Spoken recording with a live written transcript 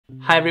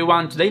Hi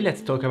everyone, today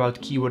let's talk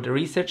about keyword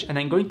research and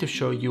I'm going to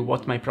show you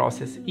what my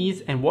process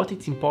is and what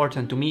it's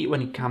important to me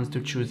when it comes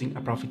to choosing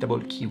a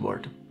profitable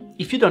keyword.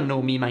 If you don't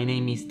know me, my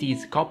name is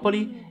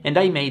Coppoli and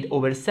I made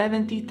over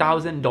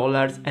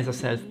 $70,000 as a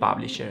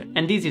self-publisher,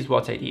 and this is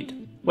what I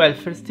did. Well,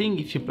 first thing,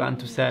 if you plan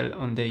to sell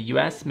on the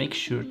US, make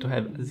sure to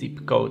have a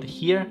zip code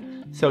here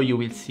so you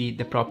will see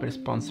the proper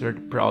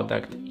sponsored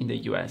product in the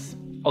US.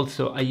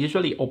 Also, I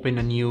usually open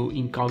a new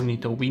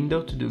incognito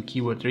window to do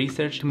keyword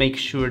research to make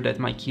sure that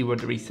my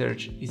keyword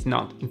research is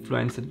not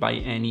influenced by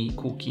any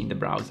cookie in the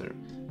browser.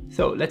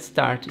 So let's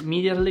start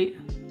immediately.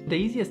 The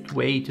easiest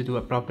way to do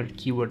a proper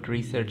keyword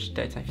research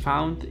that I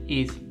found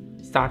is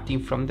starting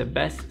from the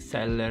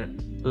bestseller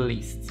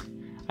lists.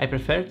 I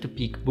prefer to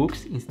pick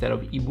books instead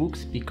of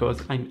ebooks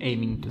because I'm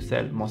aiming to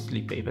sell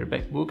mostly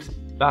paperback books,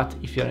 but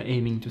if you're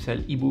aiming to sell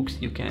ebooks,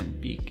 you can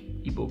pick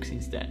ebooks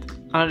instead.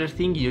 Another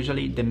thing,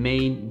 usually the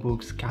main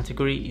books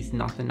category is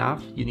not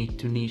enough. You need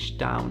to niche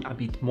down a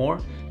bit more,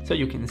 so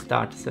you can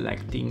start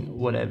selecting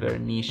whatever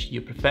niche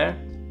you prefer,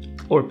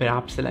 or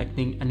perhaps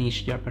selecting a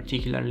niche you are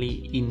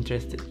particularly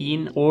interested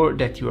in or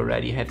that you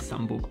already have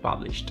some book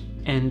published.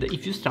 And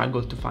if you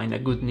struggle to find a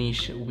good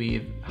niche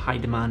with high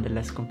demand and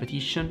less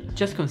competition,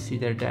 just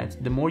consider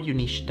that the more you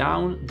niche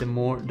down, the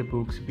more the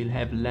books will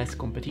have less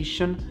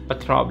competition,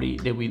 but probably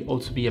they will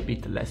also be a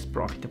bit less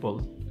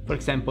profitable. For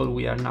example,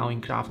 we are now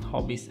in craft,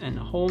 hobbies and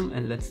home,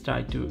 and let's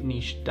try to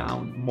niche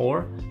down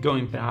more,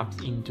 going perhaps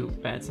into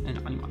pets and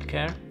animal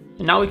care.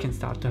 And now we can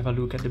start to have a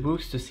look at the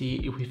books to see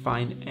if we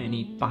find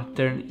any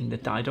pattern in the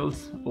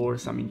titles or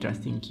some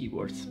interesting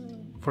keywords.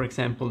 For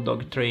example,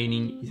 dog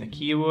training is a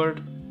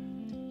keyword.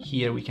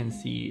 Here we can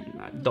see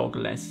dog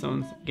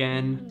lessons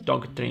again,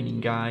 dog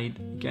training guide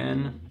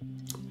again,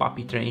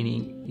 puppy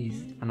training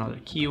is another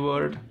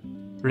keyword,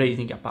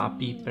 raising a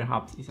puppy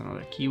perhaps is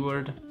another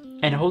keyword.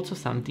 And also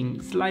something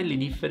slightly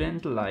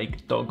different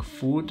like dog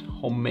food,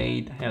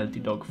 homemade healthy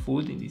dog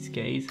food in this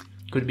case,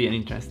 could be an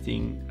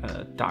interesting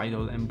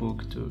title and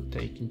book to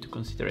take into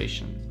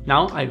consideration.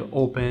 Now I've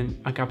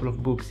opened a couple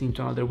of books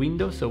into another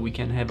window so we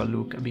can have a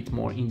look a bit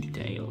more in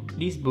detail.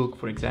 This book,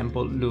 for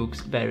example,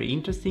 looks very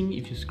interesting.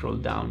 If you scroll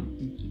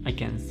down, I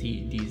can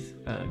see this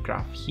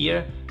graph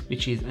here,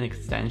 which is an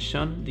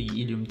extension, the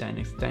Helium 10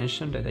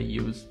 extension that I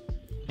use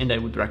and I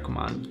would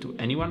recommend to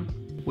anyone.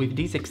 With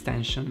this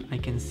extension, I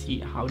can see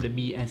how the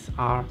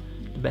BSR,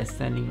 the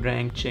best-selling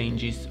rank,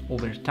 changes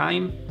over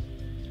time.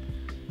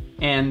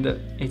 And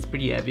it's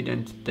pretty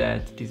evident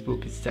that this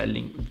book is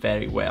selling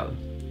very well.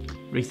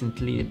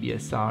 Recently, the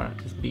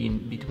BSR has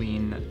been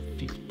between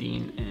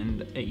 15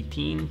 and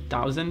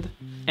 18,000.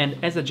 And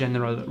as a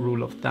general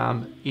rule of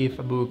thumb, if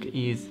a book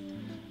is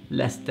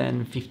less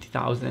than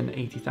 50,000,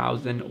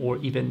 80,000, or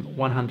even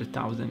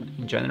 100,000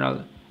 in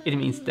general, it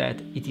means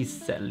that it is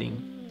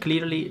selling.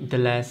 Clearly, the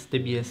less the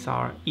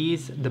BSR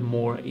is, the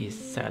more is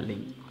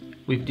selling.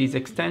 With this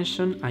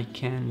extension, I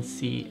can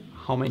see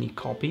how many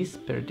copies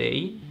per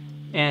day,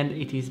 and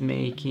it is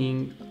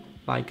making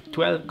like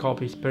 12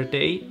 copies per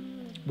day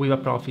with a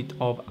profit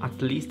of at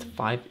least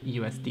 5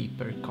 USD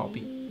per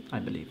copy, I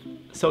believe.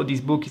 So this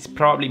book is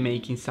probably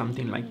making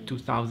something like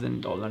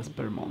 $2,000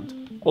 per month.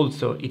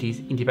 Also, it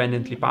is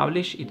independently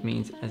published. It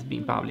means it has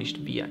been published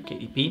via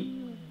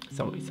KDP,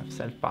 so it's a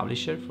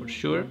self-publisher for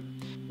sure.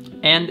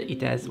 And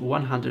it has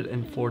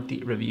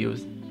 140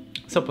 reviews,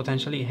 so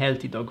potentially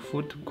healthy dog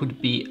food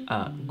could be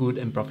a good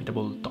and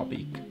profitable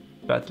topic.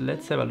 But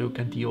let's have a look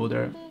at the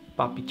other,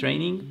 puppy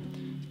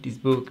training. This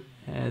book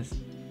has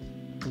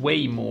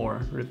way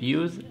more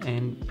reviews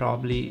and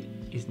probably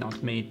is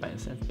not made by a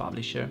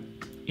self-publisher.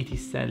 It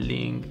is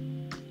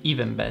selling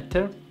even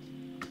better,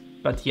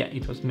 but yeah,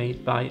 it was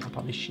made by a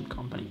publishing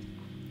company.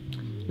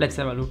 Let's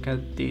have a look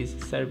at this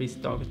service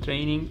dog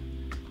training,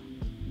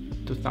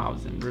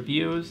 2,000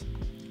 reviews.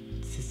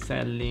 This is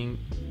selling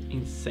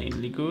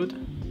insanely good,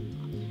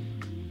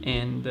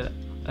 and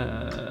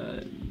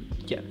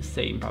yeah, the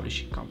same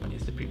publishing company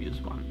as the previous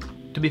one.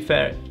 To be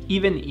fair,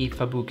 even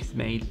if a book is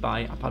made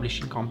by a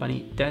publishing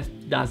company, that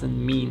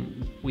doesn't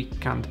mean we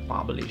can't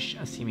publish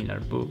a similar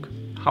book.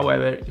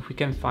 However, if we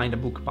can find a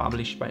book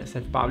published by a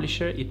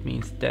self-publisher, it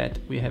means that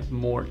we have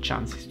more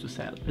chances to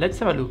sell. Let's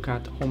have a look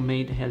at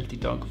homemade healthy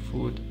dog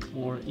food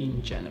more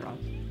in general.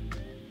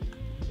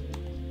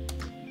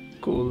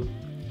 Cool.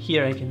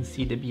 Here I can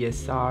see the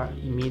BSR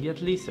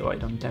immediately, so I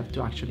don't have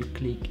to actually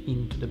click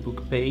into the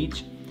book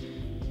page.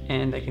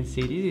 And I can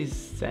see this is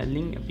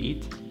selling a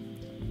bit.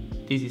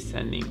 This is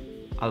selling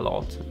a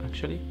lot,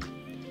 actually.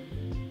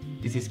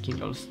 This is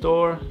Kindle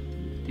Store.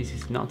 This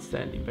is not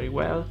selling very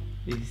well.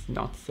 This is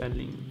not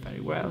selling very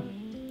well.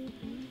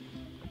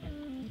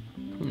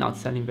 Not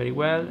selling very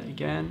well.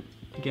 Again.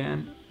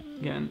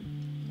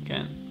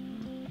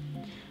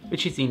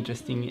 Which is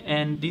interesting,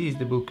 and this is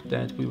the book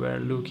that we were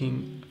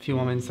looking a few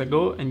moments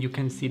ago, and you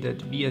can see that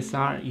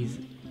BSR is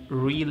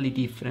really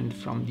different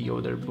from the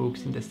other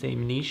books in the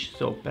same niche,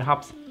 so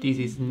perhaps this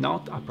is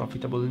not a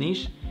profitable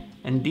niche,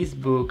 and this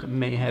book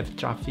may have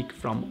traffic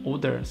from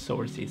other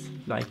sources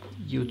like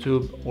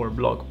YouTube or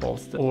blog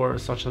posts or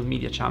social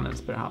media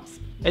channels perhaps.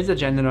 As a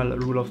general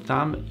rule of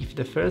thumb, if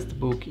the first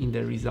book in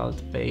the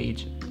result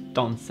page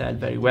don't sell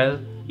very well,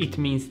 it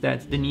means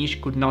that the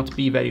niche could not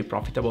be very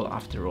profitable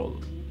after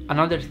all.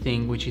 Another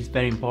thing which is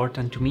very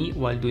important to me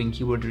while doing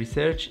keyword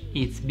research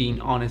is being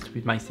honest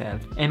with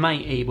myself. Am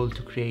I able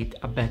to create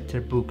a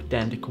better book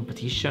than the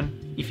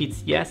competition? If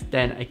it's yes,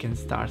 then I can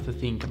start to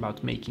think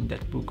about making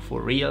that book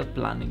for real,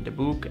 planning the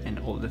book and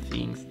all the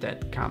things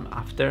that come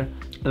after,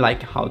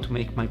 like how to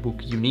make my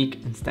book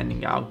unique and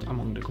standing out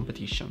among the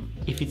competition.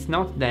 If it's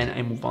not, then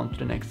I move on to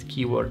the next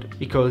keyword,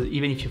 because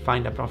even if you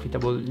find a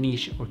profitable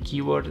niche or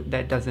keyword,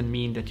 that doesn't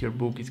mean that your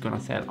book is gonna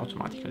sell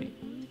automatically.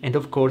 And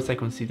of course I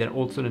consider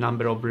also the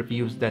number of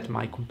reviews that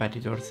my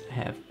competitors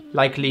have.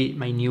 Likely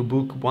my new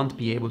book won't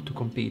be able to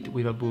compete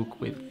with a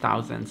book with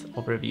thousands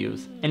of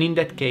reviews. And in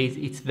that case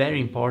it's very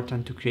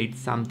important to create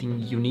something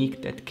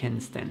unique that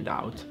can stand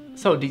out.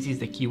 So this is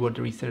the keyword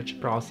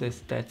research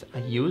process that I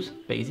use,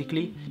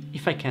 basically.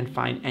 If I can't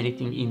find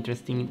anything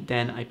interesting,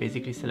 then I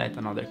basically select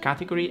another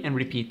category and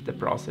repeat the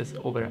process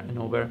over and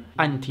over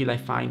until I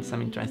find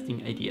some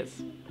interesting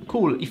ideas.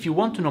 Cool, if you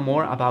want to know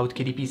more about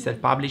KDP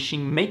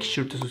self-publishing, make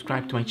sure to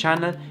subscribe to my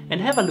channel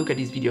and have a look at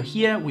this video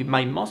here with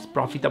my most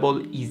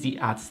profitable easy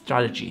ads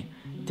strategy.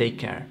 Take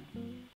care.